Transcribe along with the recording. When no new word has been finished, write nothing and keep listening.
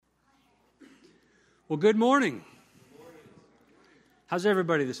Well, good morning. How's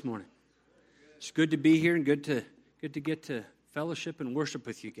everybody this morning? It's good to be here and good to get to fellowship and worship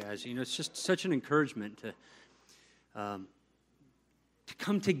with you guys. You know, it's just such an encouragement to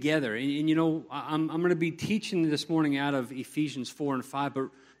come together. And you know, I'm going to be teaching this morning out of Ephesians 4 and 5,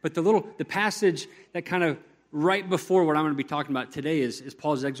 but the passage that kind of right before what I'm going to be talking about today is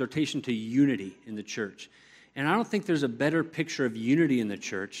Paul's exhortation to unity in the church. And I don't think there's a better picture of unity in the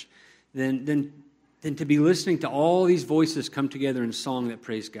church than to be listening to all these voices come together in song that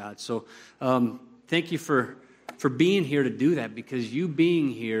praise God. So thank you for being here to do that, because you being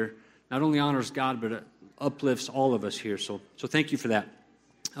here not only honors God, but uplifts all of us here. So thank you for that.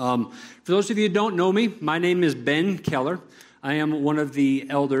 For those of you who don't know me, my name is Ben Keller. I am one of the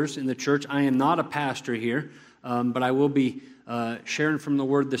elders in the church. I am not a pastor here, but I will be sharing from the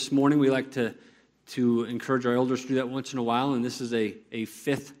Word this morning. We like to encourage our elders to do that once in a while, and this is a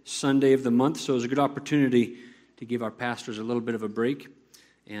fifth Sunday of the month, so it's a good opportunity to give our pastors a little bit of a break,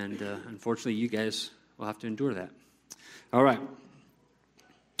 and unfortunately you guys will have to endure that. All right.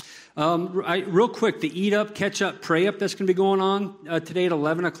 Real quick, the Eat Up, Catch Up, Pray Up, that's going to be going on today at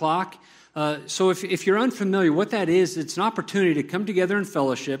 11 o'clock. So if you're unfamiliar, what that is, it's an opportunity to come together in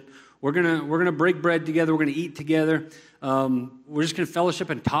fellowship. We're gonna break bread together. We're gonna eat together. We're just gonna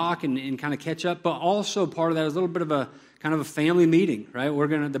fellowship and talk and kind of catch up. But also part of that is a little bit of a kind of a family meeting, right?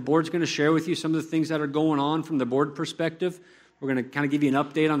 The board's gonna share with you some of the things that are going on from the board perspective. We're gonna kind of give you an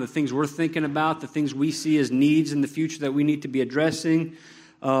update on the things we're thinking about, the things we see as needs in the future that we need to be addressing,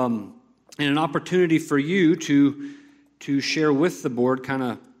 and an opportunity for you to share with the board kind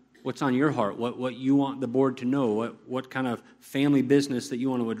of what's on your heart, what you want the board to know, what kind of family business that you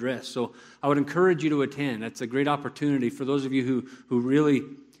want to address. So I would encourage you to attend. That's a great opportunity for those of you who really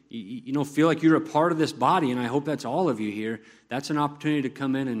feel like you're a part of this body, and I hope that's all of you here. That's an opportunity to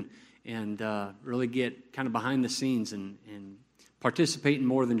come in and really get kind of behind the scenes and participate in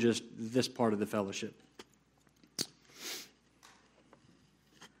more than just this part of the fellowship.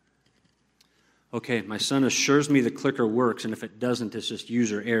 Okay, my son assures me the clicker works, and if it doesn't, it's just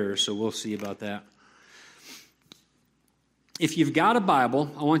user error, so we'll see about that. If you've got a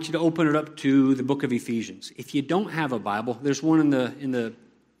Bible, I want you to open it up to the book of Ephesians. If you don't have a Bible, there's one in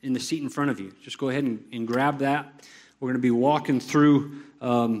the seat in front of you. Just go ahead and grab that. We're going to be walking through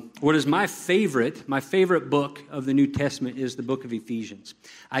what is my favorite book of the New Testament is the book of Ephesians.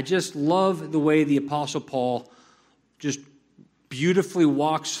 I just love the way the Apostle Paul just beautifully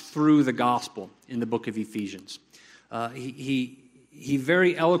walks through the gospel in the book of Ephesians. He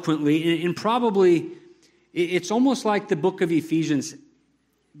very eloquently, and probably, it's almost like the book of Ephesians,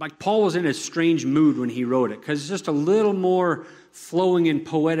 like Paul was in a strange mood when he wrote it, because it's just a little more flowing and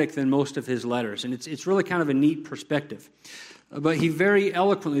poetic than most of his letters, and it's really kind of a neat perspective. But he very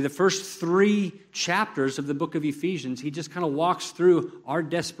eloquently, the first 3 chapters of the book of Ephesians, he just kind of walks through our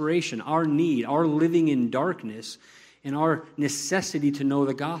desperation, our need, our living in darkness, and our necessity to know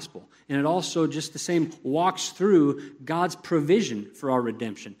the gospel. And it also, just the same, walks through God's provision for our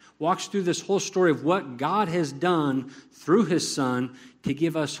redemption. Walks through this whole story of what God has done through His Son to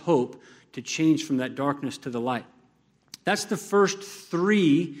give us hope to change from that darkness to the light. That's the first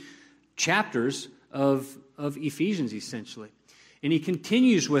 3 chapters of Ephesians, essentially. And he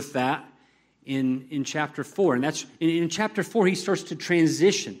continues with that in chapter 4. And that's in chapter 4, he starts to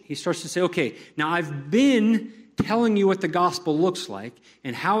transition. He starts to say, okay, now I've been telling you what the gospel looks like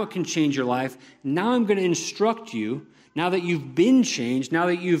and how it can change your life. Now I'm going to instruct you, now that you've been changed, now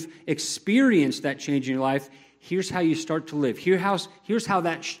that you've experienced that change in your life, here's how you start to live. Here's how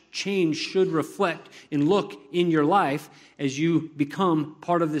that change should reflect and look in your life as you become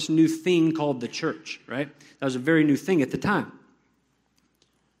part of this new thing called the church, right? That was a very new thing at the time.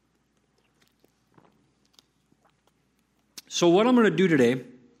 So what I'm going to do today,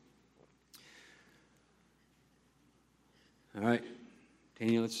 all right,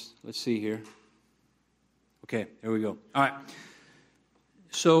 Daniel, let's see here. Okay, there we go. All right.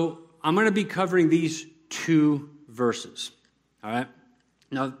 So I'm going to be covering these 2 verses. All right.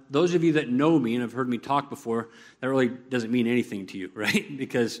 Now, those of you that know me and have heard me talk before, that really doesn't mean anything to you, right?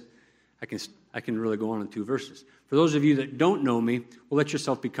 Because I can really go on in 2 verses. For those of you that don't know me, well, let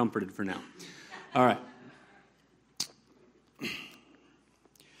yourself be comforted for now. All right.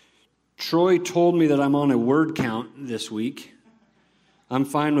 Troy told me that I'm on a word count this week. I'm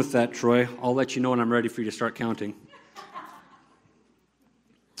fine with that, Troy. I'll let you know when I'm ready for you to start counting.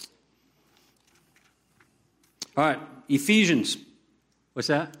 All right, Ephesians. What's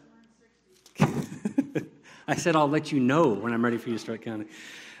that? I said I'll let you know when I'm ready for you to start counting.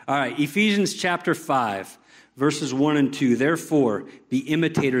 All right, Ephesians chapter 5, verses 1 and 2. Therefore, be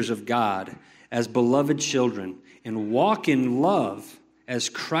imitators of God as beloved children, and walk in love as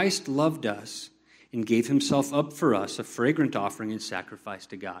Christ loved us and gave himself up for us, a fragrant offering and sacrifice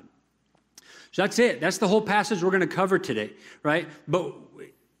to God. So that's it. That's the whole passage we're going to cover today, right? But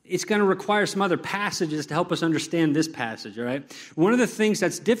it's going to require some other passages to help us understand this passage, all right? One of the things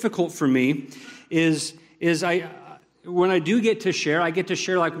that's difficult for me is when I do get to share, I get to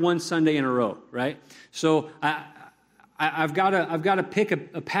share like one Sunday in a row, right? So I've got to pick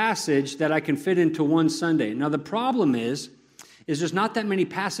a passage that I can fit into one Sunday. Now the problem is there's not that many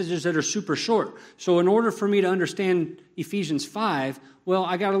passages that are super short. So in order for me to understand Ephesians 5, well,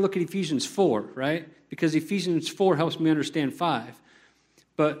 I got to look at Ephesians 4, right? Because Ephesians 4 helps me understand 5.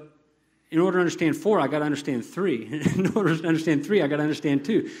 But in order to understand 4, I got to understand 3. In order to understand 3, I got to understand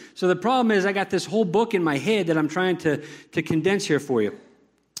 2. So the problem is I got this whole book in my head that I'm trying to condense here for you.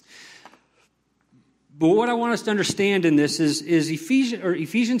 But what I want us to understand in this is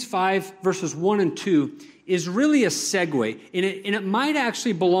Ephesians 5, verses 1 and 2 is really a segue. And it might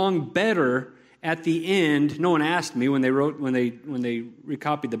actually belong better at the end. No one asked me when they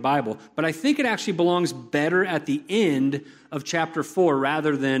recopied the Bible, but I think it actually belongs better at the end of chapter 4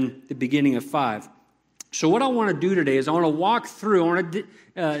 rather than the beginning of 5. So what I want to do today is I want to walk through, I want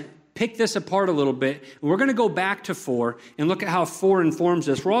to pick this apart a little bit. And we're going to go back to 4 and look at how 4 informs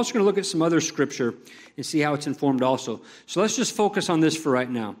us. We're also going to look at some other scripture and see how it's informed also. So let's just focus on this for right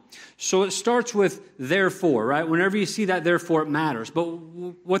now. So it starts with therefore, right? Whenever you see that therefore, it matters. But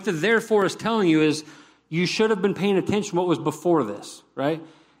what the therefore is telling you is you should have been paying attention to what was before this, right?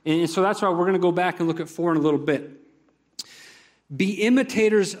 And so that's why we're going to go back and look at 4 in a little bit. Be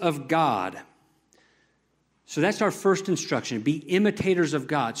imitators of God. So that's our first instruction, be imitators of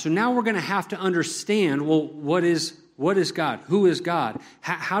God. So now we're going to have to understand, well, what is God? Who is God?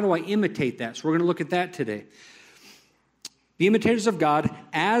 How do I imitate that? So we're going to look at that today. Be imitators of God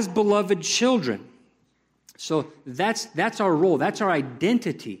as beloved children. So that's our role. That's our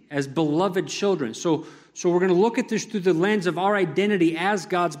identity as beloved children. So we're going to look at this through the lens of our identity as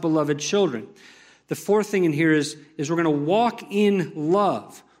God's beloved children. The fourth thing in here is we're going to walk in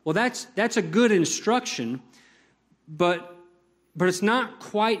love. Well, that's a good instruction, but it's not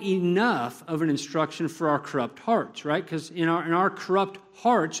quite enough of an instruction for our corrupt hearts, right? Because in our corrupt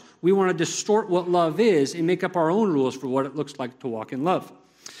hearts, we want to distort what love is and make up our own rules for what it looks like to walk in love.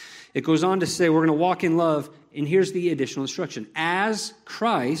 It goes on to say we're going to walk in love, and here's the additional instruction. As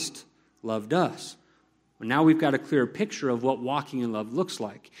Christ loved us. Well, now we've got a clear picture of what walking in love looks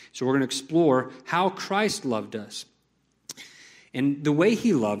like. So we're going to explore how Christ loved us. And the way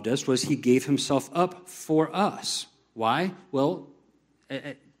he loved us was he gave himself up for us. Why? Well,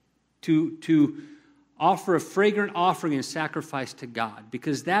 to offer a fragrant offering and sacrifice to God,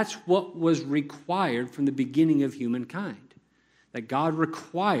 because that's what was required from the beginning of humankind. That God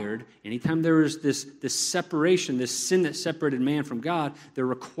required, anytime there was this separation, this sin that separated man from God, there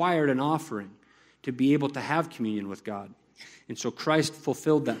required an offering to be able to have communion with God. And so Christ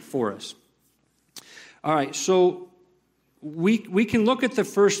fulfilled that for us. All right, so we can look at the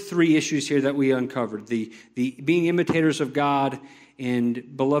first 3 issues here that we uncovered, the being imitators of God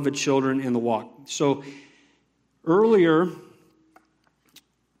and beloved children and the walk. So earlier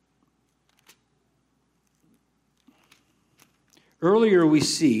we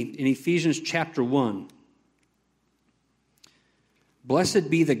see in Ephesians chapter 1, blessed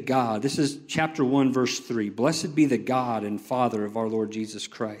be the God, this is chapter 1, verse 3, blessed be the God and Father of our Lord Jesus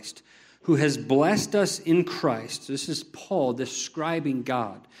Christ, who has blessed us in Christ. This is Paul describing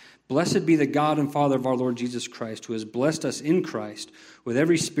God. Blessed be the God and Father of our Lord Jesus Christ, who has blessed us in Christ with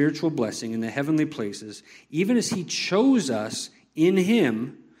every spiritual blessing in the heavenly places, even as he chose us in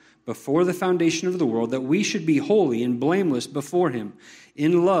him before the foundation of the world, that we should be holy and blameless before him.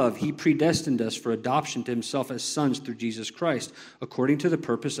 In love, he predestined us for adoption to himself as sons through Jesus Christ, according to the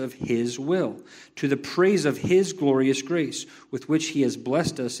purpose of his will, to the praise of his glorious grace, with which he has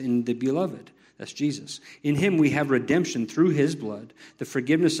blessed us in the beloved. That's Jesus. In him we have redemption through his blood, the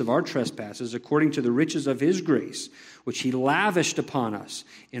forgiveness of our trespasses, according to the riches of his grace, which he lavished upon us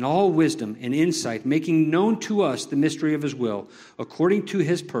in all wisdom and insight, making known to us the mystery of his will, according to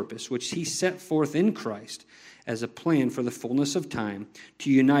his purpose, which he set forth in Christ as a plan for the fullness of time, to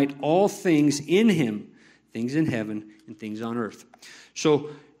unite all things in him, things in heaven and things on earth.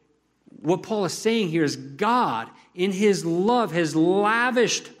 So what Paul is saying here is God, in his love, has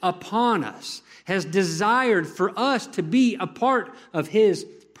lavished upon us, has desired for us to be a part of his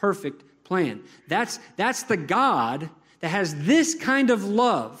perfect plan. That's the God that has this kind of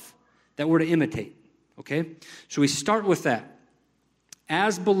love that we're to imitate. Okay? So we start with that.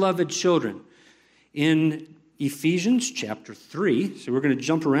 As beloved children, in Ephesians chapter 3. So we're going to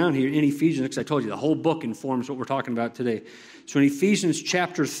jump around here in Ephesians because I told you the whole book informs what we're talking about today. So in Ephesians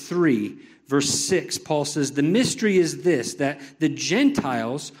chapter 3, verse 6, Paul says, "The mystery is this, that the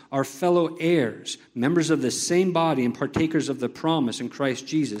Gentiles are fellow heirs, members of the same body and partakers of the promise in Christ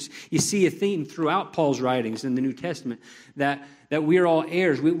Jesus." You see a theme throughout Paul's writings in the New Testament that we are all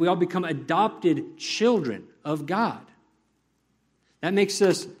heirs. We all become adopted children of God. That makes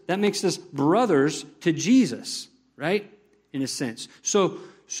us brothers to Jesus, right? In a sense. So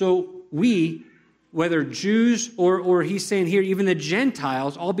we, whether Jews or he's saying here, even the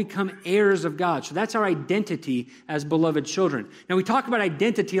Gentiles, all become heirs of God. So that's our identity as beloved children. Now we talk about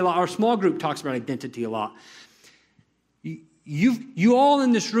identity a lot. Our small group talks about identity a lot. You all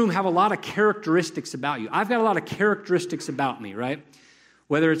in this room have a lot of characteristics about you. I've got a lot of characteristics about me, right?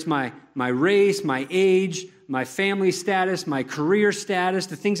 Whether it's my race, my age, my family status, my career status,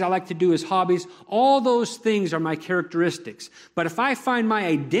 the things I like to do as hobbies, all those things are my characteristics. But if I find my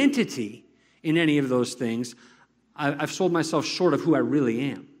identity in any of those things, I've sold myself short of who I really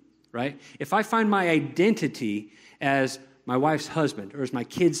am, right? If I find my identity as my wife's husband or as my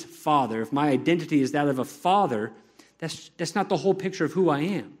kid's father, if my identity is that of a father, that's not the whole picture of who I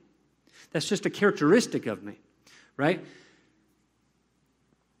am. That's just a characteristic of me, right?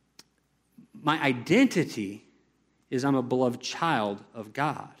 My identity is I'm a beloved child of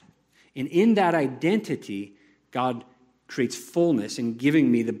God. And in that identity, God creates fullness in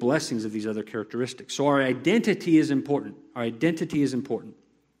giving me the blessings of these other characteristics. So our identity is important. Our identity is important.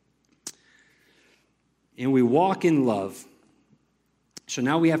 And we walk in love. So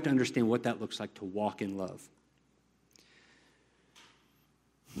now we have to understand what that looks like to walk in love.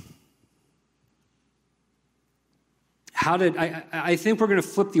 I think we're going to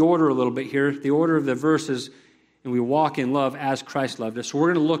flip the order a little bit here, the order of the verses, and we walk in love as Christ loved us. So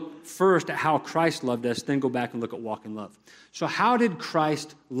we're going to look first at how Christ loved us, then go back and look at walk in love. So how did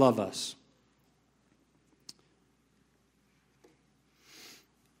Christ love us?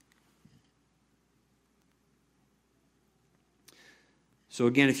 So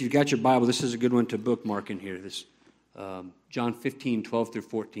again, if you've got your Bible, this is a good one to bookmark in here. This John 15, 12 through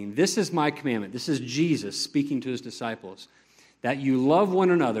 14. "This is my commandment." This is Jesus speaking to his disciples. "That you love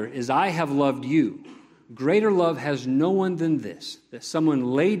one another as I have loved you. Greater love has no one than this, that someone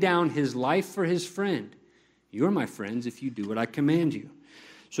lay down his life for his friend. You're my friends if you do what I command you."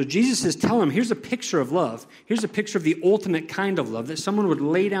 So Jesus is telling them, here's a picture of love. Here's a picture of the ultimate kind of love, that someone would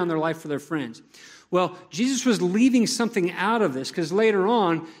lay down their life for their friends. Well, Jesus was leaving something out of this because later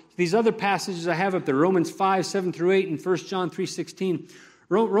on, these other passages I have up there, Romans 5, 7 through 8, and 1 John 3, 16.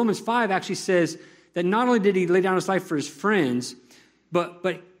 Romans 5 actually says that not only did he lay down his life for his friends,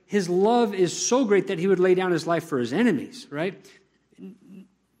 but his love is so great that he would lay down his life for his enemies, right?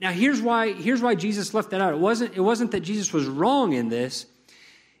 Now, here's why Jesus left that out. It wasn't that Jesus was wrong in this.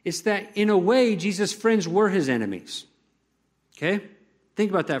 It's that, in a way, Jesus' friends were his enemies. Okay? Think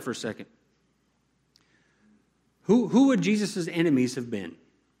about that for a second. Who would Jesus' enemies have been?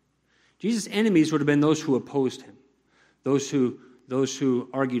 Jesus' enemies would have been those who opposed him, those who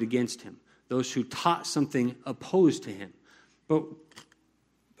argued against him, those who taught something opposed to him. But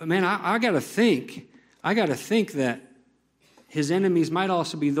man, I got to think that his enemies might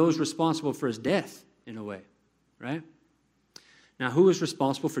also be those responsible for his death in a way, right? Now, who was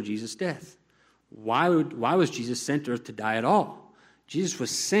responsible for Jesus' death? Why was Jesus sent to earth to die at all? Jesus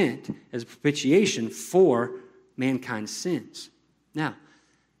was sent as a propitiation for mankind's sins. Now,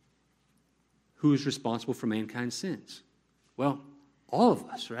 who is responsible for mankind's sins? Well, all of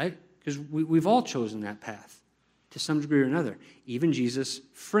us, right? Because we've all chosen that path to some degree or another, even Jesus'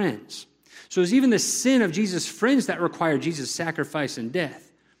 friends. So it's even the sin of Jesus' friends that required Jesus' sacrifice and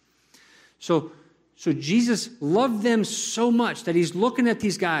death. So Jesus loved them so much that he's looking at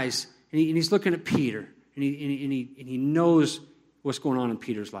these guys, and he's looking at Peter, and he knows what's going on in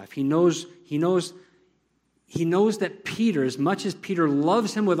Peter's life. He knows that Peter, as much as Peter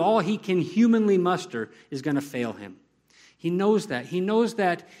loves him with all he can humanly muster, is going to fail him. He knows that. He knows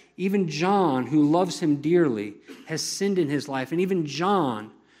that even John, who loves him dearly, has sinned in his life. And even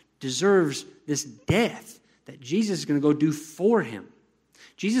John deserves this death that Jesus is going to go do for him.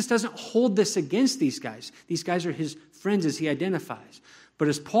 Jesus doesn't hold this against these guys. These guys are his friends as he identifies. But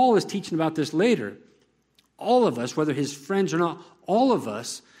as Paul is teaching about this later, all of us, whether his friends or not, all of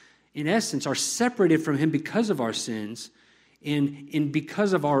us, in essence, are separated from him because of our sins and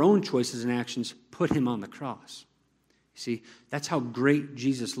because of our own choices and actions, put him on the cross. See, that's how great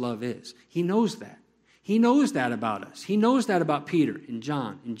Jesus' love is. He knows that. He knows that about us. He knows that about Peter and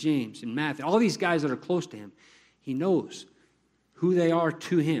John and James and Matthew, all these guys that are close to him. He knows who they are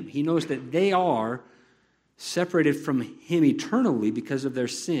to him. He knows that they are separated from him eternally because of their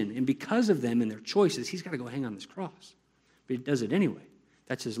sin. And because of them and their choices, he's got to go hang on this cross. But he does it anyway.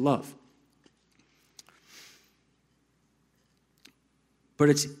 That's his love. But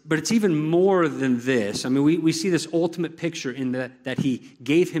it's even more than this. I mean, we see this ultimate picture in that he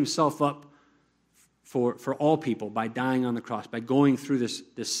gave himself up for all people by dying on the cross, by going through this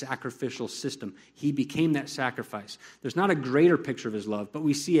sacrificial system. He became that sacrifice. There's not a greater picture of his love, but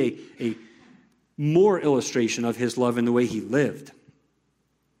we see a more illustration of his love in the way he lived.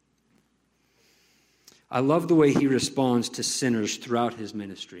 I love the way he responds to sinners throughout his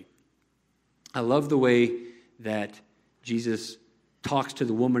ministry. I love the way that Jesus talks to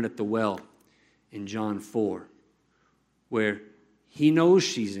the woman at the well in John 4, where he knows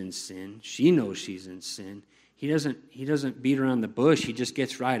she's in sin. She knows she's in sin. He doesn't beat around the bush. He just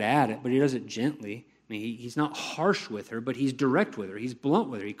gets right at it, but he does it gently. I mean, he's not harsh with her, but he's direct with her. He's blunt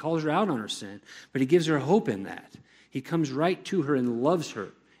with her. He calls her out on her sin, but he gives her hope in that. He comes right to her and loves her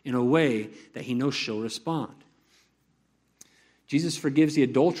in a way that he knows she'll respond. Jesus forgives the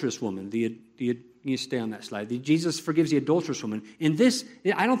adulterous woman. You stay on that slide. Jesus forgives the adulterous woman. In this,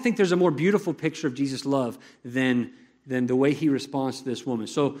 I don't think there's a more beautiful picture of Jesus' love than the way he responds to this woman.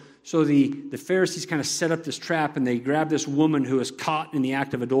 So the Pharisees kind of set up this trap, and they grab this woman who is caught in the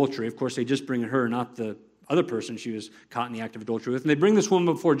act of adultery. Of course, they just bring her, not the other person she was caught in the act of adultery with. And they bring this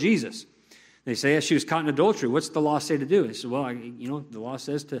woman before Jesus. They say, she was caught in adultery. What's the law say to do? He said, well, the law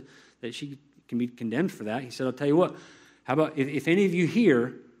says that she can be condemned for that. He said, I'll tell you what. How about if any of you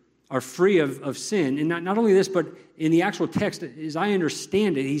here are free of sin, and not only this, but in the actual text, as I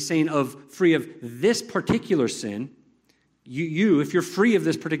understand it, he's saying free of this particular sin. If you're free of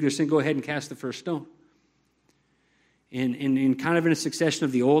this particular sin, go ahead and cast the first stone. And kind of in a succession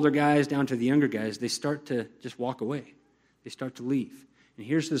of the older guys down to the younger guys, they start to just walk away. They start to leave. And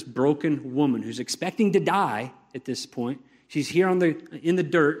here's this broken woman who's expecting to die at this point. She's here in the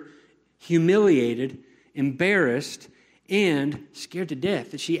dirt, humiliated, embarrassed, and scared to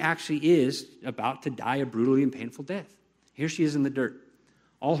death that she actually is about to die a brutally and painful death. Here she is in the dirt.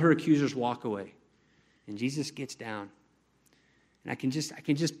 All her accusers walk away. And Jesus gets down. And I can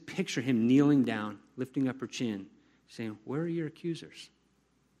just picture him kneeling down, lifting up her chin, saying, where are your accusers?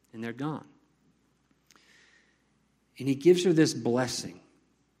 And they're gone. And he gives her this blessing.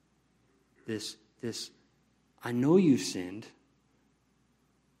 This I know you've sinned,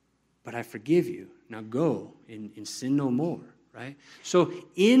 but I forgive you. Now go and sin no more, right? So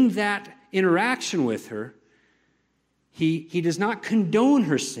in that interaction with her, he does not condone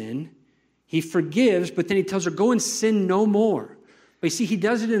her sin. He forgives, but then he tells her, go and sin no more. But you see, he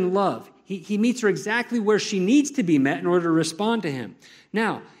does it in love. He meets her exactly where she needs to be met in order to respond to him.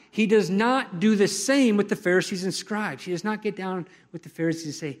 Now, he does not do the same with the Pharisees and scribes. He does not get down with the Pharisees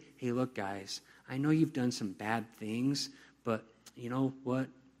and say, hey, look, guys, I know you've done some bad things, but you know what?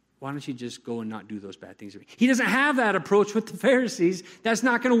 Why don't you just go and not do those bad things? He doesn't have that approach with the Pharisees. That's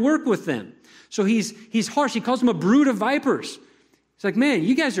not going to work with them. So he's harsh. He calls them a brood of vipers. It's like, man,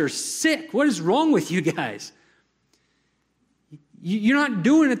 you guys are sick. What is wrong with you guys? You're not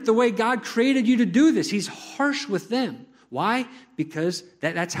doing it the way God created you to do this. He's harsh with them. Why? Because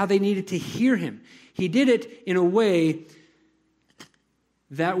that's how they needed to hear him. He did it in a way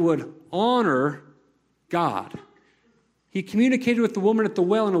that would honor God. He communicated with the woman at the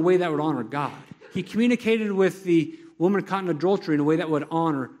well in a way that would honor God. He communicated with the woman caught in adultery in a way that would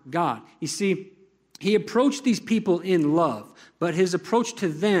honor God. You see, he approached these people in love, but his approach to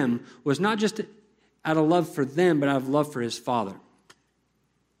them was not just out of love for them, but out of love for his Father.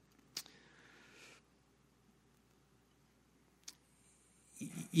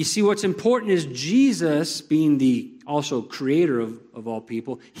 You see, what's important is Jesus, being the also creator of all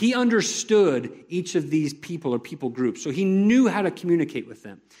people, he understood each of these people or people groups. So he knew how to communicate with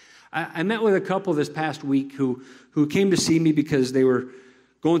them. I met with a couple this past week who came to see me because they were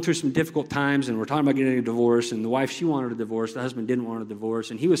going through some difficult times and were talking about getting a divorce. And the wife, she wanted a divorce. The husband didn't want a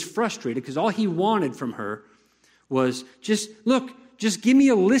divorce. And he was frustrated because all he wanted from her was just give me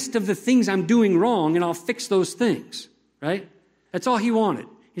a list of the things I'm doing wrong and I'll fix those things, right? That's all he wanted.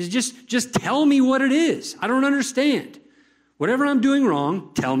 He said, just tell me what it is. I don't understand. Whatever I'm doing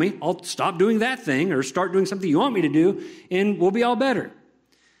wrong, tell me. I'll stop doing that thing or start doing something you want me to do, and we'll be all better.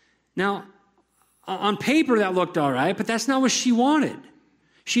 Now, on paper, that looked all right, but that's not what she wanted.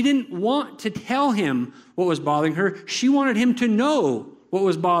 She didn't want to tell him what was bothering her. She wanted him to know what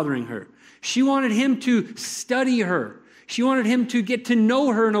was bothering her. She wanted him to study her. She wanted him to get to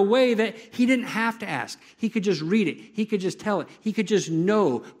know her in a way that he didn't have to ask. He could just read it. He could just tell it. He could just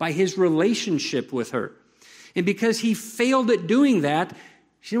know by his relationship with her. And because he failed at doing that,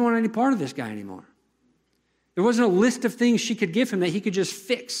 she didn't want any part of this guy anymore. There wasn't a list of things she could give him that he could just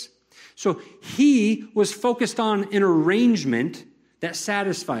fix. So he was focused on an arrangement that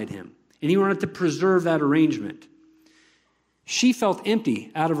satisfied him, and he wanted to preserve that arrangement. She felt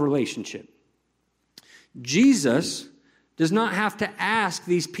empty out of relationship. Jesus does not have to ask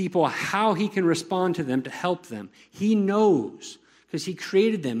these people how he can respond to them to help them. He knows because he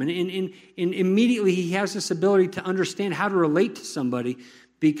created them. And immediately he has this ability to understand how to relate to somebody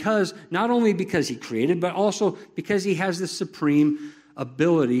because not only because he created, but also because he has this supreme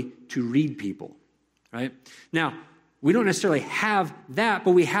ability to read people, right? Now, we don't necessarily have that,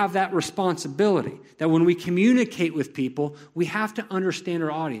 but we have that responsibility that when we communicate with people, we have to understand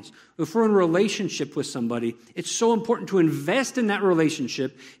our audience. If we're in a relationship with somebody, it's so important to invest in that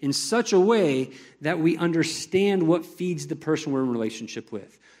relationship in such a way that we understand what feeds the person we're in a relationship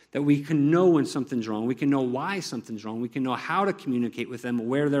with, that we can know when something's wrong, we can know why something's wrong, we can know how to communicate with them,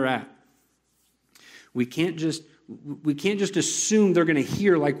 where they're at. We can't just assume they're going to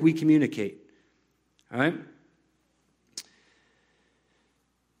hear like we communicate, all right?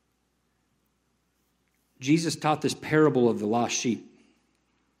 Jesus taught this parable of the lost sheep.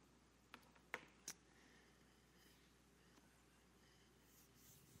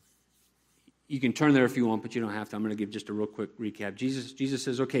 You can turn there if you want, but you don't have to. I'm going to give just a real quick recap. Jesus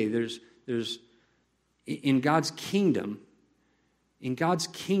says, okay, there's in God's kingdom,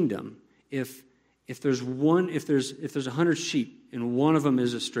 if there's 100 sheep and one of them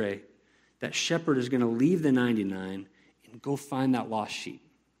is astray, that shepherd is going to leave the 99 and go find that lost sheep.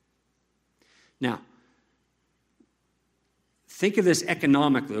 Now, think of this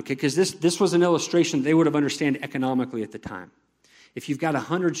economically, okay? Because this was an illustration they would have understood economically at the time. If you've got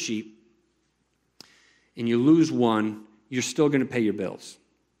 100 sheep and you lose one, you're still going to pay your bills,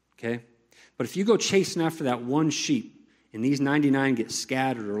 okay? But if you go chasing after that one sheep and these 99 get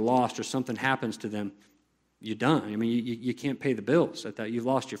scattered or lost or something happens to them, you're done. I mean, you can't pay the bills at that. You've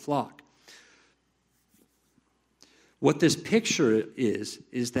lost your flock. What this picture is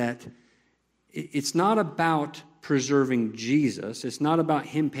that it's not about preserving Jesus. It's not about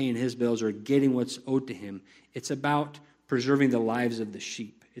him paying his bills or getting what's owed to him. It's about preserving the lives of the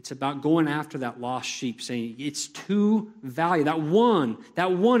sheep. It's about going after that lost sheep, saying it's too valuable.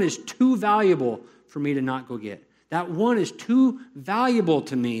 That one is too valuable for me to not go get. That one is too valuable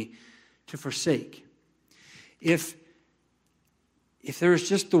to me to forsake. If there was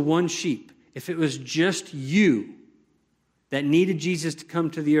just the one sheep, if it was just you that needed Jesus to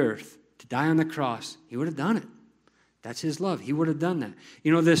come to the earth, to die on the cross, he would have done it. That's his love. He would have done that.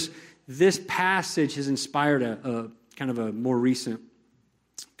 You know, this passage has inspired a kind of a more recent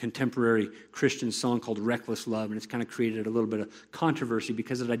contemporary Christian song called Reckless Love, and it's kind of created a little bit of controversy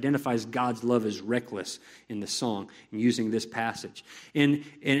because it identifies God's love as reckless in the song and using this passage. And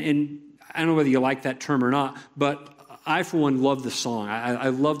I don't know whether you like that term or not, but I, for one, love the song. I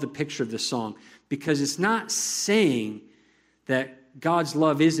love the picture of the song because it's not saying that God's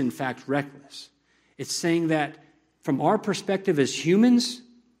love is, in fact, reckless. It's saying that from our perspective as humans,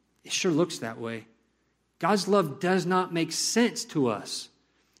 it sure looks that way. God's love does not make sense to us.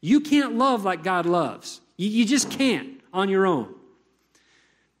 You can't love like God loves. You just can't on your own.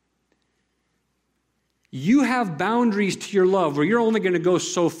 You have boundaries to your love where you're only going to go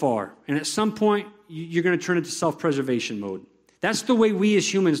so far. And at some point, you're going to turn into self-preservation mode. That's the way we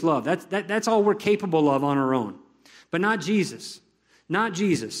as humans love. That's all we're capable of on our own. But not Jesus. Not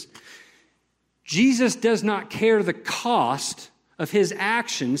Jesus. Jesus does not care the cost of his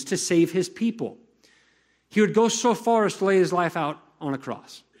actions to save his people. He would go so far as to lay his life out on a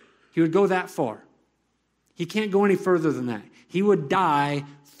cross. He would go that far. He can't go any further than that. He would die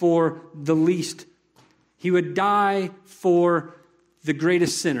for the least. He would die for the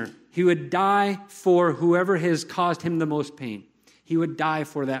greatest sinner. He would die for whoever has caused him the most pain. He would die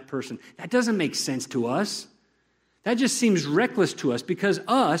for that person. That doesn't make sense to us. That just seems reckless to us because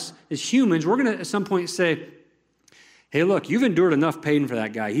us, as humans, we're going to at some point say, hey, look, you've endured enough pain for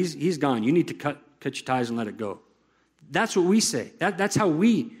that guy. He's gone. You need to cut your ties and let it go. That's what we say. That's how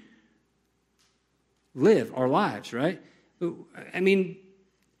we live our lives, right? I mean,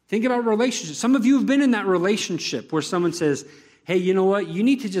 think about relationships. Some of you have been in that relationship where someone says, hey, you know what? You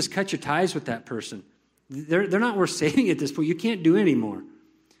need to just cut your ties with that person. They're not worth saving at this point. You can't do anymore.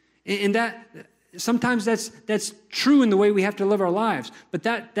 And that sometimes that's true in the way we have to live our lives, but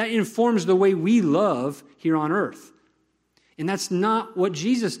that informs the way we love here on earth. And that's not what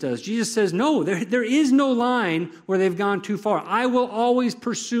Jesus does. Jesus says, no, there is no line where they've gone too far. I will always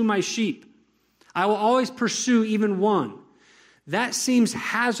pursue my sheep. I will always pursue even one. That seems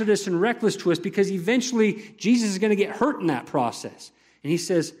hazardous and reckless to us because eventually Jesus is going to get hurt in that process. And he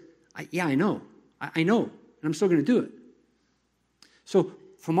says, I know. I know. and I'm still going to do it. So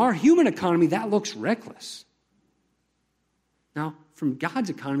from our human economy, that looks reckless. Now, from God's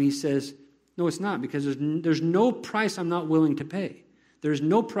economy, he says, no, it's not, because there's no price I'm not willing to pay. There's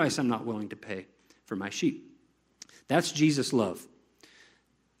no price I'm not willing to pay for my sheep. That's Jesus' love.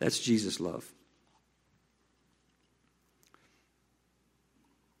 That's Jesus' love.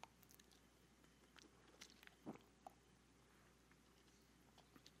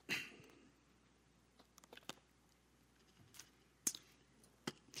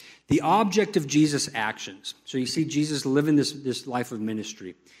 The object of Jesus' actions. So you see Jesus living this life of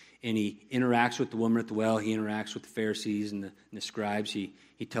ministry, and he interacts with the woman at the well. He interacts with the Pharisees and the scribes. He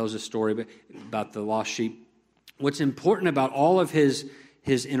tells a story about the lost sheep. What's important about all of his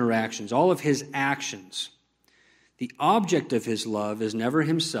interactions, all of his actions, the object of his love is never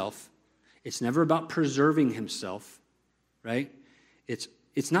himself. It's never about preserving himself, right? It's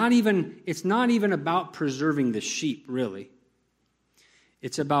not even about preserving the sheep, really.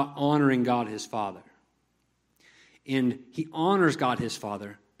 It's about honoring God his Father. And he honors God his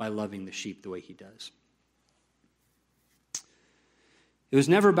Father by loving the sheep the way he does. It was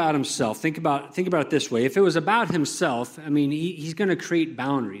never about himself. Think about it this way. If it was about himself, I mean, he's going to create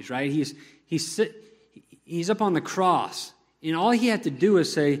boundaries, right? He's up on the cross, and all he had to do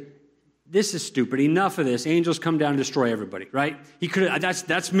is say, "This is stupid. Enough of this. Angels come down and destroy everybody." Right? He could have.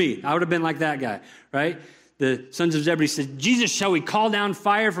 That's me. I would have been like that guy, right? The sons of Zebedee said, "Jesus, shall we call down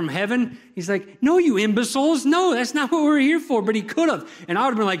fire from heaven?" He's like, "No, you imbeciles. No, that's not what we're here for." But he could have. And I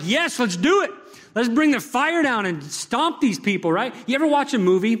would have been like, "Yes, let's do it. Let's bring the fire down and stomp these people," right? You ever watch a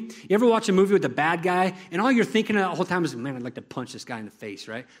movie? You ever watch a movie with a bad guy, and all you're thinking the whole time is, "Man, I'd like to punch this guy in the face,"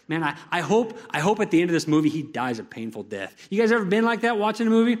 right? Man, I hope at the end of this movie he dies a painful death. You guys ever been like that watching a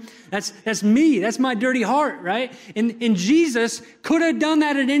movie? That's me. That's my dirty heart, right? And Jesus could have done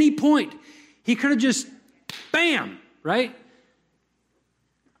that at any point. He could have just, bam, right?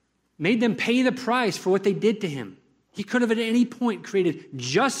 Made them pay the price for what they did to him. He could have at any point created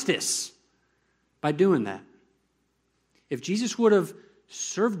justice by doing that. If Jesus would have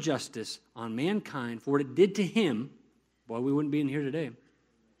served justice on mankind for what it did to him, boy, we wouldn't be in here today.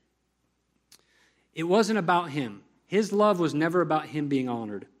 It wasn't about him. His love was never about him being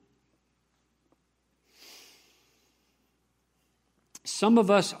honored. Some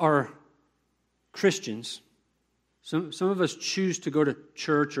of us are Christians. Some of us choose to go to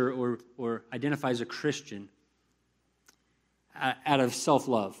church or identify as a Christian out of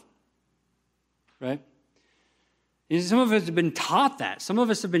self-love. Right? And some of us have been taught that. Some of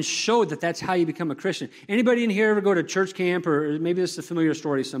us have been showed that that's how you become a Christian. Anybody in here ever go to church camp, or maybe this is a familiar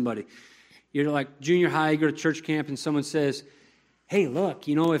story to somebody? You're like junior high, you go to church camp, and someone says, "Hey, look,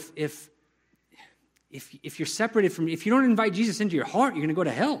 you know, if you're separated from, if you don't invite Jesus into your heart, you're going to go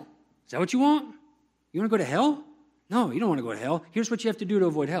to hell. Is that what you want? You want to go to hell? No, you don't want to go to hell. Here's what you have to do to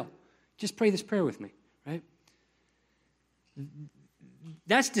avoid hell. Just pray this prayer with me," right?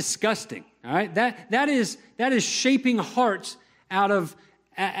 That's disgusting, all right? That is shaping hearts out of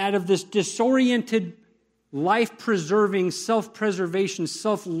this disoriented, life-preserving, self-preservation,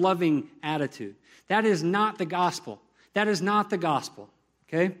 self-loving attitude. That is not the gospel. That is not the gospel,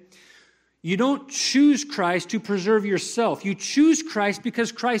 okay? You don't choose Christ to preserve yourself. You choose Christ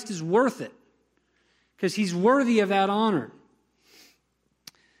because Christ is worth it, because he's worthy of that honor.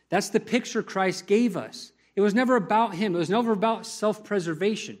 That's the picture Christ gave us. It was never about him. It was never about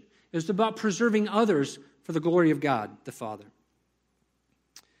self-preservation. It was about preserving others for the glory of God, the Father.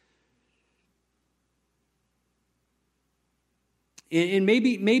 And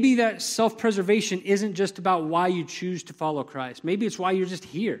maybe that self-preservation isn't just about why you choose to follow Christ. Maybe it's why you're just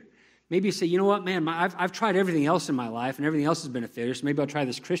here. Maybe you say, "You know what, man, I've tried everything else in my life, and everything else has been a failure, so maybe I'll try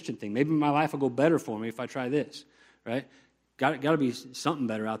this Christian thing. Maybe my life will go better for me if I try this," right? Got to be something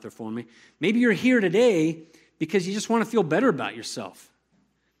better out there for me. Maybe you're here today because you just want to feel better about yourself.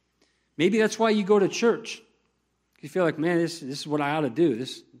 Maybe that's why you go to church. You feel like, man, this is what I ought to do.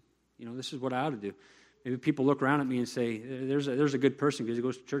 This is what I ought to do. Maybe people look around at me and say, there's a good person because he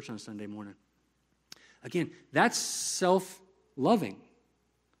goes to church on Sunday morning. Again, that's self-loving.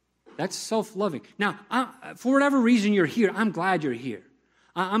 That's self-loving. Now, for whatever reason you're here, I'm glad you're here.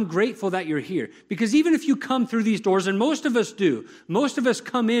 I'm grateful that you're here. Because even if you come through these doors, and most of us do, most of us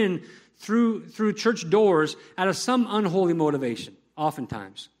come in through church doors out of some unholy motivation,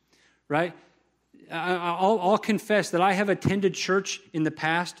 oftentimes, right? I'll confess that I have attended church in the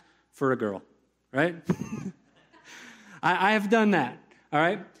past for a girl, right? I have done that, all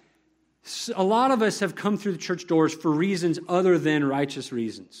right? A lot of us have come through the church doors for reasons other than righteous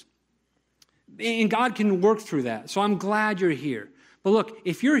reasons. And God can work through that. So I'm glad you're here. But look,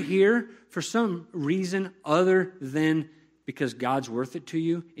 if you're here for some reason other than because God's worth it to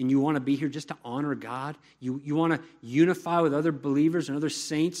you, and you want to be here just to honor God, you want to unify with other believers and other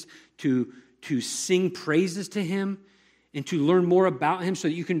saints to sing praises to Him and to learn more about Him so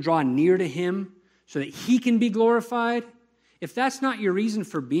that you can draw near to Him so that He can be glorified, if that's not your reason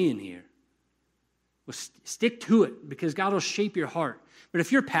for being here, well, stick to it because God will shape your heart. But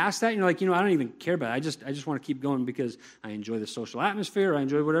if you're past that and you're like, I don't even care about it. I just want to keep going because I enjoy the social atmosphere, I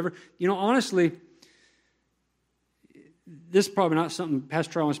enjoy whatever. Honestly, this is probably not something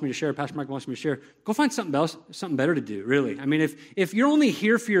Pastor Charles wants me to share, Pastor Mike wants me to share. Go find something else, something better to do, really. I mean, if you're only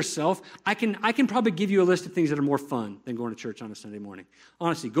here for yourself, I can probably give you a list of things that are more fun than going to church on a Sunday morning.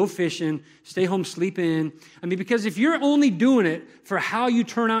 Honestly, go fishing, stay home, sleep in. I mean, because if you're only doing it for how you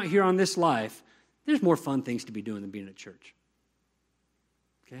turn out here on this life, there's more fun things to be doing than being at church.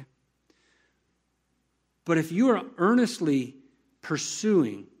 Okay? But if you are earnestly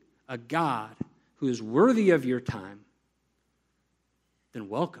pursuing a God who is worthy of your time, then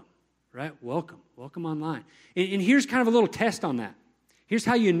welcome, right? Welcome online. And here's kind of a little test on that. Here's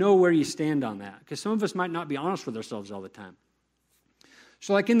how you know where you stand on that, because some of us might not be honest with ourselves all the time.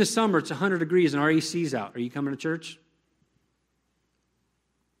 So like in the summer, it's 100 degrees and our AC's out. Are you coming to church?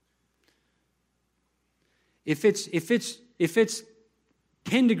 If it's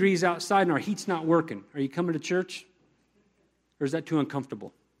 10 degrees outside and our heat's not working, are you coming to church? Or is that too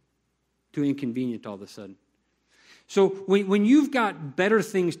uncomfortable? Too inconvenient all of a sudden? So when you've got better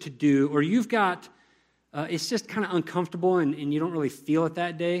things to do, or you've got, it's just kind of uncomfortable and you don't really feel it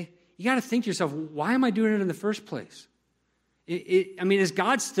that day, you got to think to yourself, why am I doing it in the first place? Is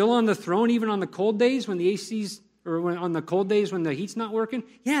God still on the throne even on the cold days when the AC's, or on the cold days when the heat's not working?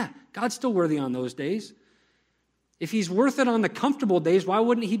 Yeah, God's still worthy on those days. If He's worth it on the comfortable days, why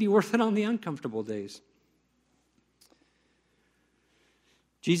wouldn't He be worth it on the uncomfortable days?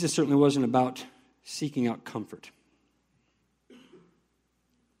 Jesus certainly wasn't about seeking out comfort.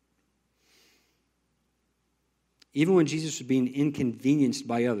 Even when Jesus was being inconvenienced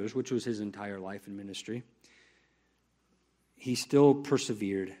by others, which was His entire life and ministry, He still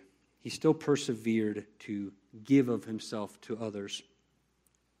persevered. He still persevered to give of Himself to others.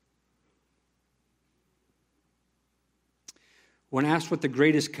 When asked what the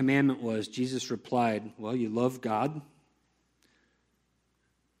greatest commandment was, Jesus replied, well, you love God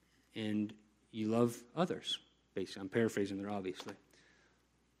and you love others. Basically, I'm paraphrasing there, obviously.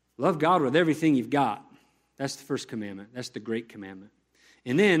 Love God with everything you've got. That's the first commandment. That's the great commandment.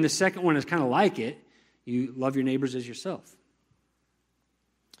 And then the second one is kind of like it. You love your neighbors as yourself.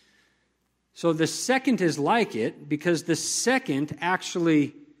 So the second is like it because the second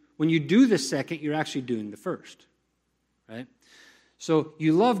actually, when you do the second, you're actually doing the first. Right? So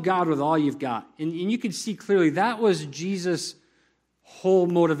you love God with all you've got. And you can see clearly that was Jesus' whole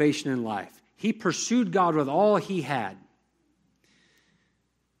motivation in life. He pursued God with all He had.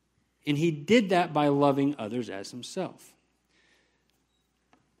 And He did that by loving others as Himself.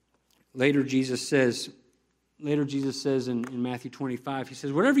 Later Jesus says in Matthew 25, He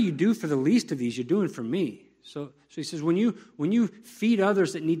says, whatever you do for the least of these, you're doing for me. So He says, when you feed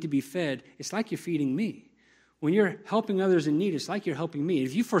others that need to be fed, it's like you're feeding me. When you're helping others in need, it's like you're helping me.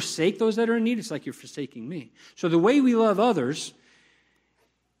 If you forsake those that are in need, it's like you're forsaking me. So the way we love others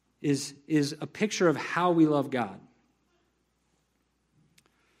is a picture of how we love God.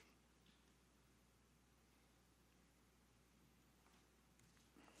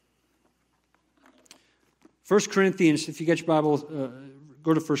 1 Corinthians, if you get your Bible,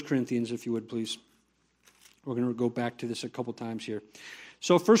 go to 1 Corinthians if you would, please. We're going to go back to this a couple times here.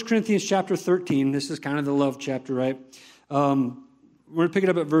 So 1 Corinthians chapter 13, this is kind of the love chapter, right? We're going to pick it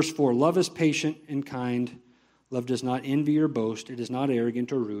up at verse 4. Love is patient and kind. Love does not envy or boast. It is not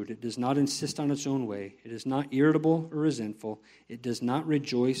arrogant or rude. It does not insist on its own way. It is not irritable or resentful. It does not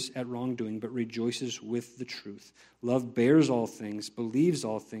rejoice at wrongdoing, but rejoices with the truth. Love bears all things, believes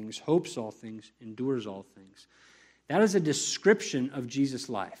all things, hopes all things, endures all things. That is a description of Jesus'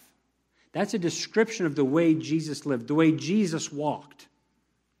 life. That's a description of the way Jesus lived, the way Jesus walked.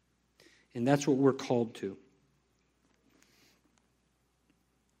 And that's what we're called to.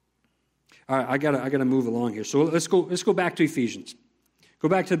 All right, I gotta move along here. So let's go back to Ephesians. Go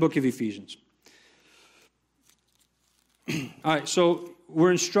back to the book of Ephesians. All right, so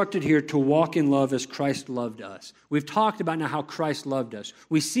we're instructed here to walk in love as Christ loved us. We've talked about now how Christ loved us.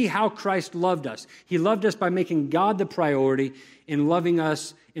 We see how Christ loved us. He loved us by making God the priority and loving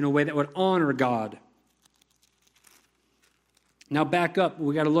us in a way that would honor God. Now back up,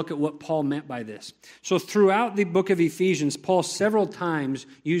 we got to look at what Paul meant by this. So throughout the book of Ephesians, Paul several times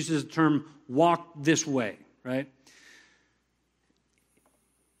uses the term walk this way, right?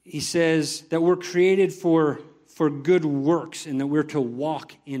 he says that we're created for good works and that we're to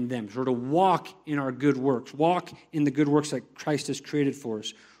walk in them. So we're to walk in our good works. Walk in the good works that Christ has created for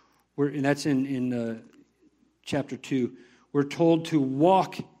us. And that's in chapter 2. We're told to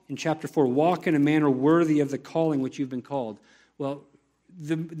walk, in chapter 4, walk in a manner worthy of the calling which you've been called. Well,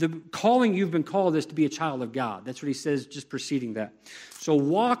 the calling you've been called is to be a child of God. That's what he says just preceding that. So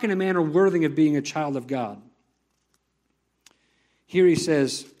walk in a manner worthy of being a child of God. Here he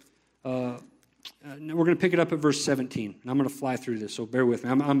says, we're going to pick it up at verse 17. And I'm going to fly through this, so bear with me.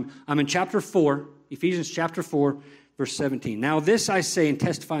 I'm in chapter 4, Ephesians chapter 4, verse 17. Now this I say and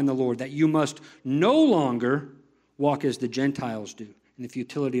testify in the Lord, that you must no longer walk as the Gentiles do, in the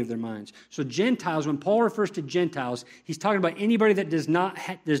futility of their minds. So Gentiles, when Paul refers to Gentiles, he's talking about anybody that does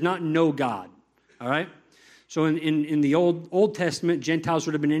not know God. All right? So in the Old Testament, Gentiles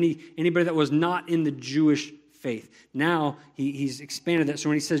would have been anybody that was not in the Jewish faith. Now he's expanded that. So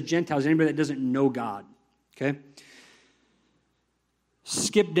when he says Gentiles, anybody that doesn't know God. Okay?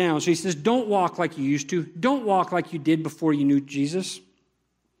 Skip down. So he says, don't walk like you used to. Don't walk like you did before you knew Jesus.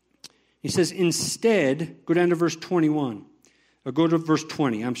 He says, instead, go down to verse 21. Or go to verse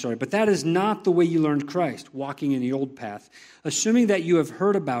 20, I'm sorry. But that is not the way you learned Christ, walking in the old path, assuming that you have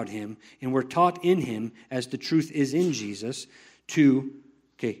heard about him and were taught in him, as the truth is in Jesus,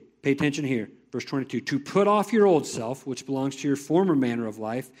 pay attention here, verse 22, to put off your old self, which belongs to your former manner of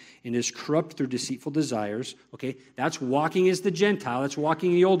life and is corrupt through deceitful desires. Okay, that's walking as the Gentile. That's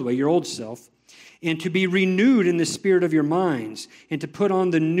walking the old way, your old self. And to be renewed in the spirit of your minds, and to put on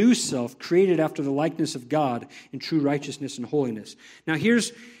the new self, created after the likeness of God in true righteousness and holiness. Now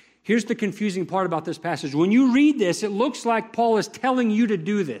here's the confusing part about this passage. When you read this, it looks like Paul is telling you to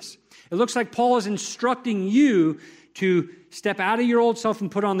do this. It looks like Paul is instructing you to step out of your old self and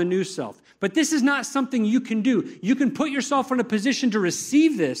put on the new self. But this is not something you can do. You can put yourself in a position to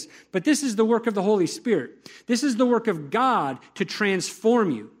receive this, but this is the work of the Holy Spirit. This is the work of God to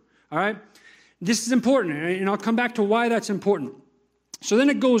transform you. All right? This is important, and I'll come back to why that's important. So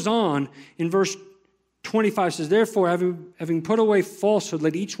then it goes on in verse 25, says, therefore, having put away falsehood,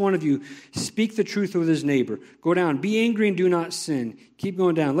 let each one of you speak the truth with his neighbor. Go down, be angry and do not sin. Keep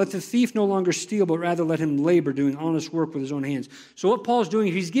going down. Let the thief no longer steal, but rather let him labor, doing honest work with his own hands. So what Paul's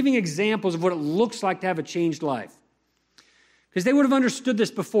doing, he's giving examples of what it looks like to have a changed life. Because they would have understood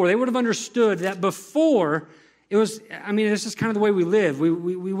this before. They would have understood that before, this is kind of the way we live. We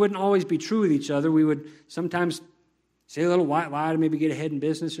wouldn't always be true with each other. We would sometimes say a little white lie to maybe get ahead in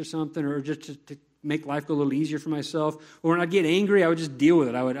business or something, or just to make life go a little easier for myself. Or when I get angry, I would just deal with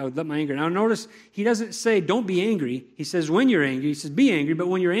it. I would let my anger. Now notice, he doesn't say, don't be angry. He says, when you're angry. He says, be angry. But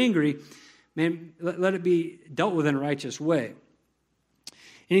when you're angry, man, let it be dealt with in a righteous way.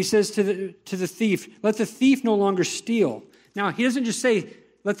 And he says to the thief, let the thief no longer steal. Now, he doesn't just say,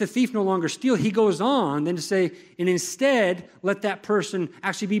 let the thief no longer steal. He goes on then to say, and instead, let that person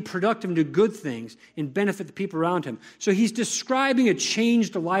actually be productive and do good things and benefit the people around him. So he's describing a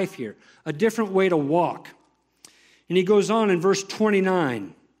changed life here, a different way to walk. And he goes on in verse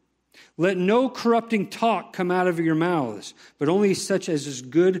 29, let no corrupting talk come out of your mouths, but only such as is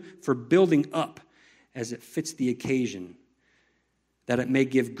good for building up as it fits the occasion, that it may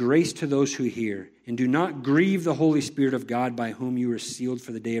give grace to those who hear. And do not grieve the Holy Spirit of God, by whom you are sealed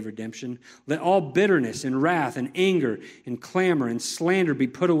for the day of redemption. Let all bitterness and wrath and anger and clamor and slander be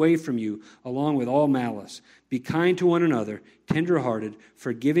put away from you, along with all malice. Be kind to one another, tenderhearted,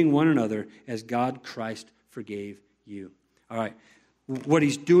 forgiving one another, as God Christ forgave you. All right. What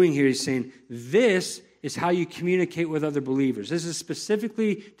he's doing here, he's saying, this is how you communicate with other believers. This is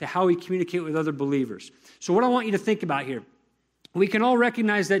specifically to how we communicate with other believers. So what I want you to think about here, we can all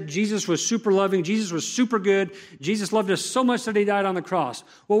recognize that Jesus was super loving. Jesus was super good. Jesus loved us so much that he died on the cross.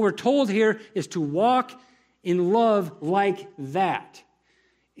 What we're told here is to walk in love like that.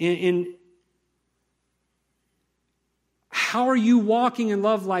 In how are you walking in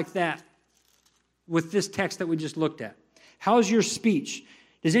love like that with this text that we just looked at? How's your speech?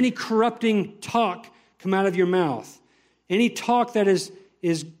 Does any corrupting talk come out of your mouth? Any talk that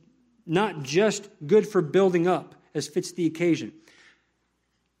is not just good for building up, as fits the occasion?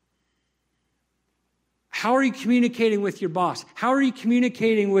 How are you communicating with your boss? How are you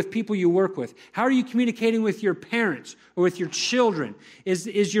communicating with people you work with? How are you communicating with your parents or with your children?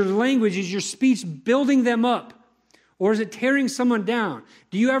 Is your language, is your speech building them up? Or is it tearing someone down?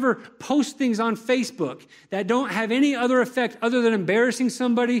 Do you ever post things on Facebook that don't have any other effect other than embarrassing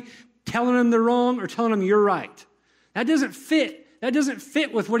somebody, telling them they're wrong, or telling them you're right? That doesn't fit. That doesn't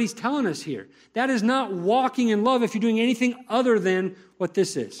fit with what he's telling us here. That is not walking in love if you're doing anything other than what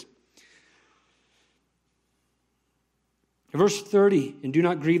this is. Verse 30, and do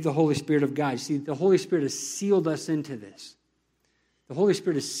not grieve the Holy Spirit of God. You see, the Holy Spirit has sealed us into this. The Holy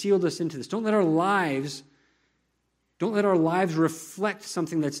Spirit has sealed us into this. Don't let our lives reflect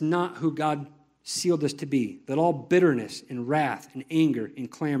something that's not who God sealed us to be. Let all bitterness and wrath and anger and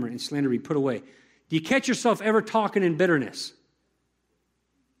clamor and slander be put away. Do you catch yourself ever talking in bitterness?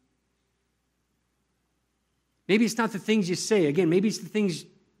 Maybe it's not the things you say. Again, maybe it's the things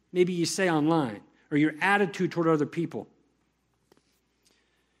maybe you say online or your attitude toward other people.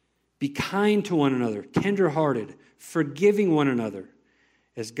 Be kind to one another, tenderhearted, forgiving one another,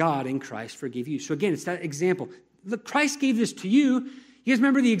 as God in Christ forgave you. So again, it's that example. Look, Christ gave this to you. You guys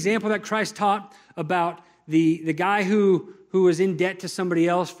remember the example that Christ taught about the guy who was in debt to somebody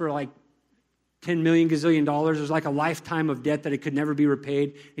else for like 10 million gazillion dollars. It was like a lifetime of debt that it could never be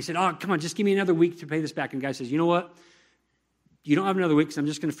repaid. He said, oh, come on, just give me another week to pay this back. And the guy says, you know what? You don't have another week because I'm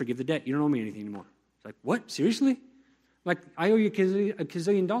just going to forgive the debt. You don't owe me anything anymore. It's like, what? Seriously? Like, I owe you a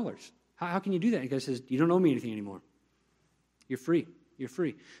gazillion dollars. How can you do that? And the guy says, you don't owe me anything anymore. You're free. You're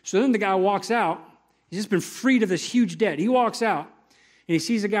free. So then the guy walks out. He's just been freed of this huge debt. He walks out, and he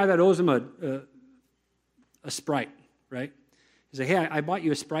sees a guy that owes him a Sprite, right? He's like, hey, I bought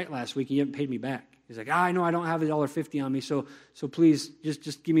you a Sprite last week, and you haven't paid me back. He's like, I know I don't have $1.50 on me, so please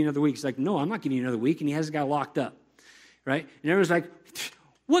just give me another week. He's like, no, I'm not giving you another week. And he has the guy locked up, right? And everyone's like,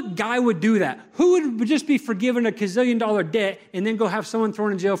 what guy would do that? Who would just be forgiven a gazillion dollar debt and then go have someone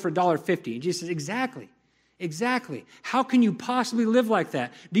thrown in jail for $1.50? And Jesus says, exactly. How can you possibly live like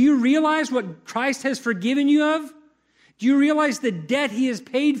that? Do you realize what Christ has forgiven you of? Do you realize the debt he has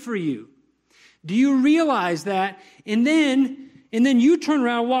paid for you? Do you realize that? And then you turn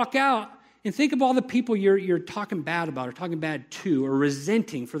around, walk out, and think of all the people you're talking bad about or talking bad to or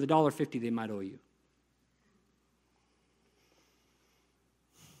resenting for the $1.50 they might owe you.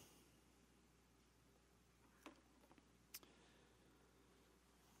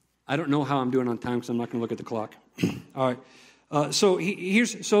 I don't know how I'm doing on time because I'm not going to look at the clock. All right. So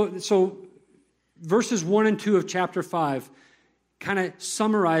verses 1 and 2 of chapter 5 kind of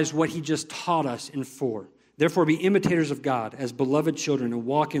summarize what he just taught us in 4. Therefore, be imitators of God as beloved children and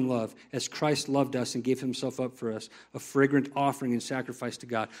walk in love as Christ loved us and gave himself up for us, a fragrant offering and sacrifice to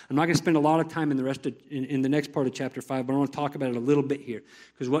God. I'm not going to spend a lot of time in the next part of chapter 5, but I want to talk about it a little bit here.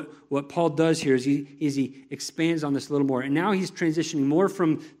 Because what Paul does here is he expands on this a little more. And now he's transitioning more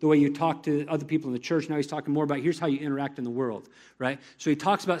from the way you talk to other people in the church. Now he's talking more about here's how you interact in the world, right? So he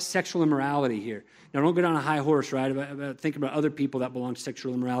talks about sexual immorality here. Now don't go down a high horse, right, about thinking about other people that belong to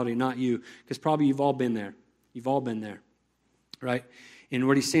sexual immorality, not you, because probably you've all been there. You've all been there, right? And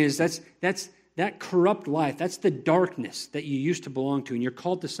what he's saying is that's that corrupt life. That's the darkness that you used to belong to, and you're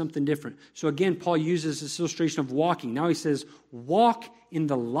called to something different. So again, Paul uses this illustration of walking. Now he says, walk in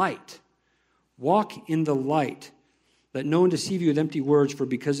the light. Walk in the light. Let no one deceive you with empty words, for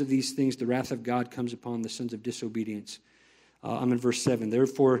because of these things the wrath of God comes upon the sons of disobedience. I'm in verse 7.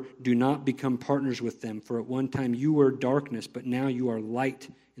 Therefore, do not become partners with them, for at one time you were darkness, but now you are light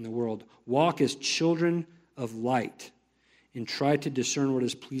in the world. Walk as children of light and try to discern what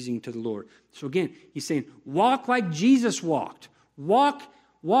is pleasing to the Lord. So again, he's saying, walk like Jesus walked. Walk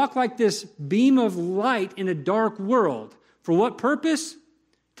like this beam of light in a dark world. For what purpose?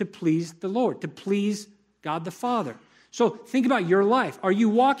 To please the Lord, to please God the Father. So think about your life. Are you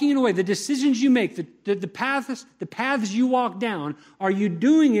walking in a way, the decisions you make, the paths you walk down, are you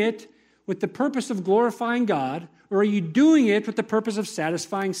doing it with the purpose of glorifying God, or are you doing it with the purpose of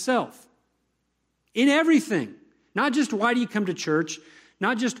satisfying self? In everything. Not just why do you come to church,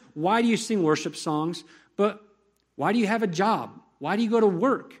 not just why do you sing worship songs, but why do you have a job? Why do you go to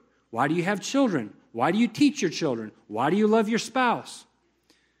work? Why do you have children? Why do you teach your children? Why do you love your spouse?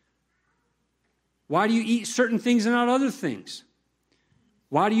 Why do you eat certain things and not other things?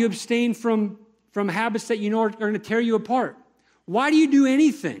 Why do you abstain from habits that you know are going to tear you apart? Why do you do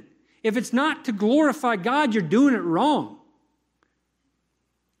anything? If it's not to glorify God, you're doing it wrong.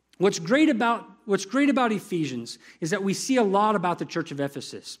 What's great about Ephesians is that we see a lot about the church of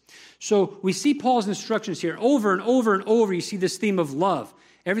Ephesus. So we see Paul's instructions here over and over and over. You see this theme of love.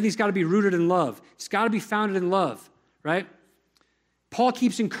 Everything's got to be rooted in love. It's got to be founded in love, right? Paul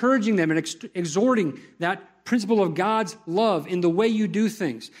keeps encouraging them and exhorting that principle of God's love in the way you do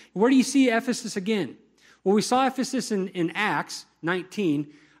things. Where do you see Ephesus again? Well, we saw Ephesus in Acts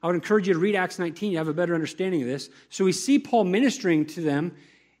 19. I would encourage you to read Acts 19. You have a better understanding of this. So we see Paul ministering to them.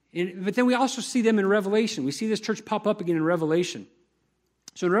 But then we also see them in Revelation. We see this church pop up again in Revelation.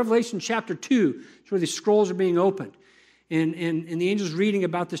 So in Revelation chapter 2, it's where the scrolls are being opened. And the angel's reading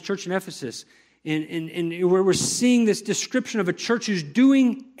about this church in Ephesus. And where we're seeing this description of a church who's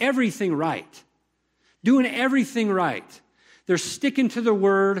doing everything right. Doing everything right. They're sticking to their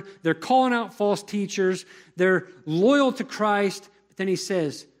word. They're calling out false teachers. They're loyal to Christ. But then he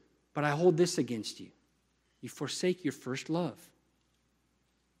says, but I hold this against you. You forsake your first love.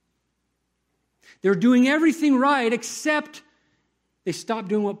 They're doing everything right except they stopped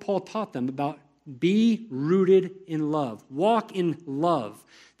doing what Paul taught them about be rooted in love. Walk in love.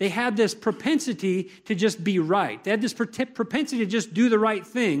 They had this propensity to just be right. They had this propensity to just do the right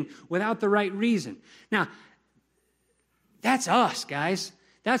thing without the right reason. Now, that's us, guys.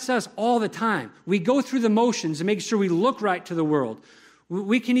 That's us all the time. We go through the motions and make sure we look right to the world.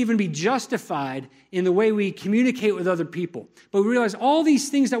 We can even be justified in the way we communicate with other people. But we realize all these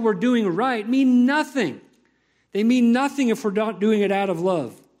things that we're doing right mean nothing. They mean nothing if we're not doing it out of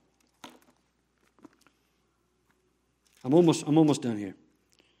love. I'm almost done here.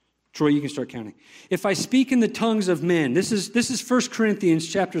 Troy, you can start counting. If I speak in the tongues of men, this is 1 Corinthians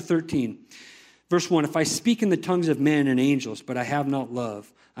chapter 13, verse 1. If I speak in the tongues of men and angels, but I have not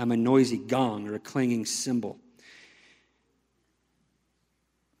love, I'm a noisy gong or a clanging cymbal.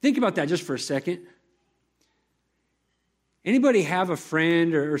 Think about that just for a second. Anybody have a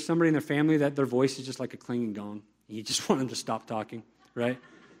friend or somebody in their family that their voice is just like a clanging gong? You just want them to stop talking, right?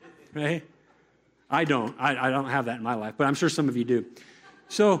 Right? I don't have that in my life, but I'm sure some of you do.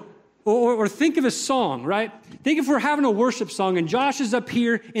 So, or think of a song, right? Think if we're having a worship song and Josh is up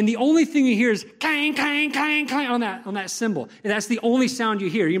here and the only thing you hear is clang, clang, clang, clang on that cymbal. And that's the only sound you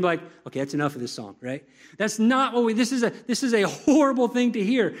hear. You're like, okay, that's enough of this song, right? That's not what this is a horrible thing to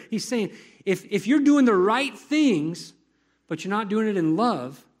hear. He's saying, if you're doing the right things, but you're not doing it in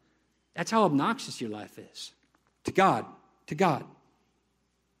love, that's how obnoxious your life is. To God.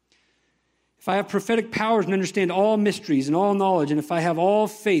 If I have prophetic powers and understand all mysteries and all knowledge, and if I have all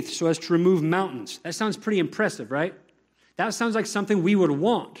faith so as to remove mountains, that sounds pretty impressive, right? That sounds like something we would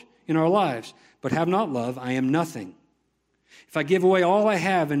want in our lives. But have not love, I am nothing. If I give away all I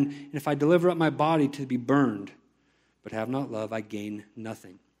have, and if I deliver up my body to be burned, but have not love, I gain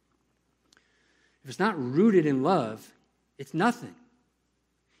nothing. If it's not rooted in love, it's nothing.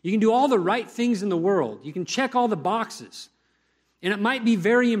 You can do all the right things in the world. You can check all the boxes. And it might be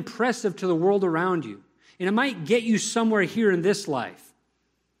very impressive to the world around you. And it might get you somewhere here in this life.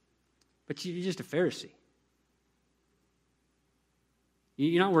 But you're just a Pharisee.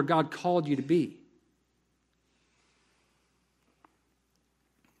 You're not where God called you to be.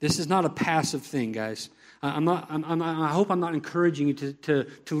 This is not a passive thing, guys. I hope I'm not encouraging you to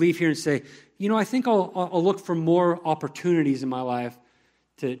leave here and say, I think I'll look for more opportunities in my life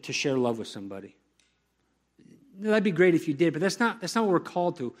to share love with somebody. That'd be great if you did, but that's not what we're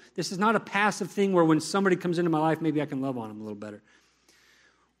called to. This is not a passive thing where when somebody comes into my life, maybe I can love on them a little better.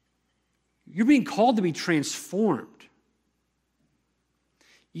 You're being called to be transformed.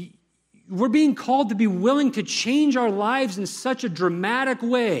 We're being called to be willing to change our lives in such a dramatic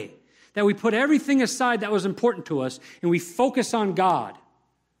way that we put everything aside that was important to us and we focus on God.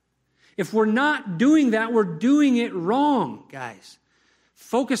 If we're not doing that, we're doing it wrong, guys.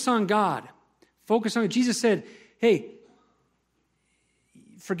 Focus on God. Focus on it. Jesus said, hey,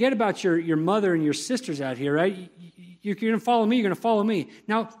 forget about your mother and your sisters out here, right? You're going to follow me, you're going to follow me.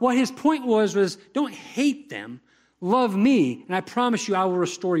 Now, what his point was don't hate them, love me, and I promise you I will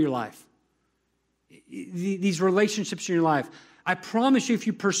restore your life. These relationships in your life. I promise you if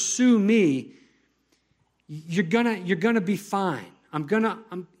you pursue me, you're gonna be fine.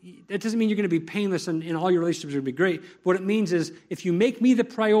 That doesn't mean you're going to be painless and all your relationships are going to be great. What it means is if you make me the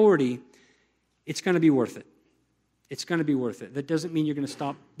priority, it's going to be worth it. It's going to be worth it. That doesn't mean you're going to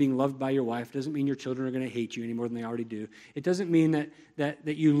stop being loved by your wife. It doesn't mean your children are going to hate you any more than they already do. It doesn't mean that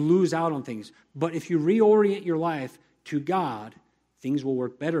you lose out on things. But if you reorient your life to God, things will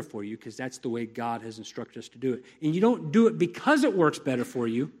work better for you because that's the way God has instructed us to do it. And you don't do it because it works better for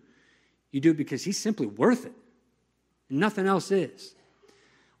you. You do it because he's simply worth it. And nothing else is.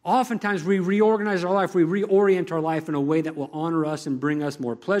 Oftentimes we reorganize our life, we reorient our life in a way that will honor us and bring us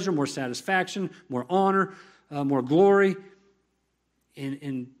more pleasure, more satisfaction, more honor, more glory.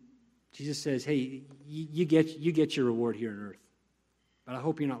 And Jesus says, hey, you get your reward here on earth. But I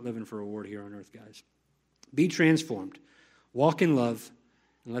hope you're not living for a reward here on earth, guys. Be transformed. Walk in love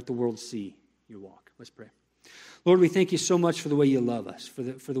and let the world see your walk. Let's pray. Lord, we thank you so much for the way you love us, for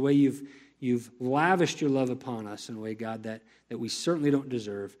the way you've lavished your love upon us in a way, God, that we certainly don't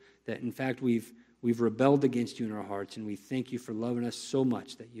deserve, that in fact we've rebelled against you in our hearts, and we thank you for loving us so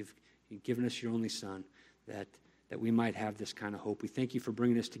much that you've given us your only Son, that we might have this kind of hope. We thank you for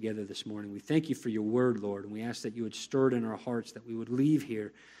bringing us together this morning. We thank you for your word, Lord, and we ask that you would stir it in our hearts, that we would leave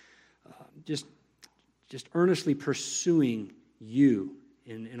here just earnestly pursuing you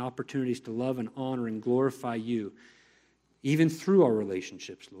in opportunities to love and honor and glorify you. even through our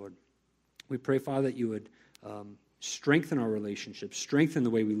relationships, Lord. We pray, Father, that you would strengthen our relationships, strengthen the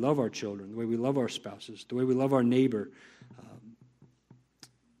way we love our children, the way we love our spouses, the way we love our neighbor,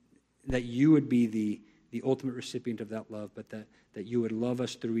 that you would be the ultimate recipient of that love, but that you would love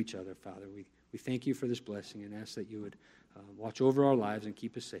us through each other, Father. We thank you for this blessing and ask that you would watch over our lives and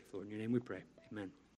keep us safe, Lord. In your name we pray. Amen.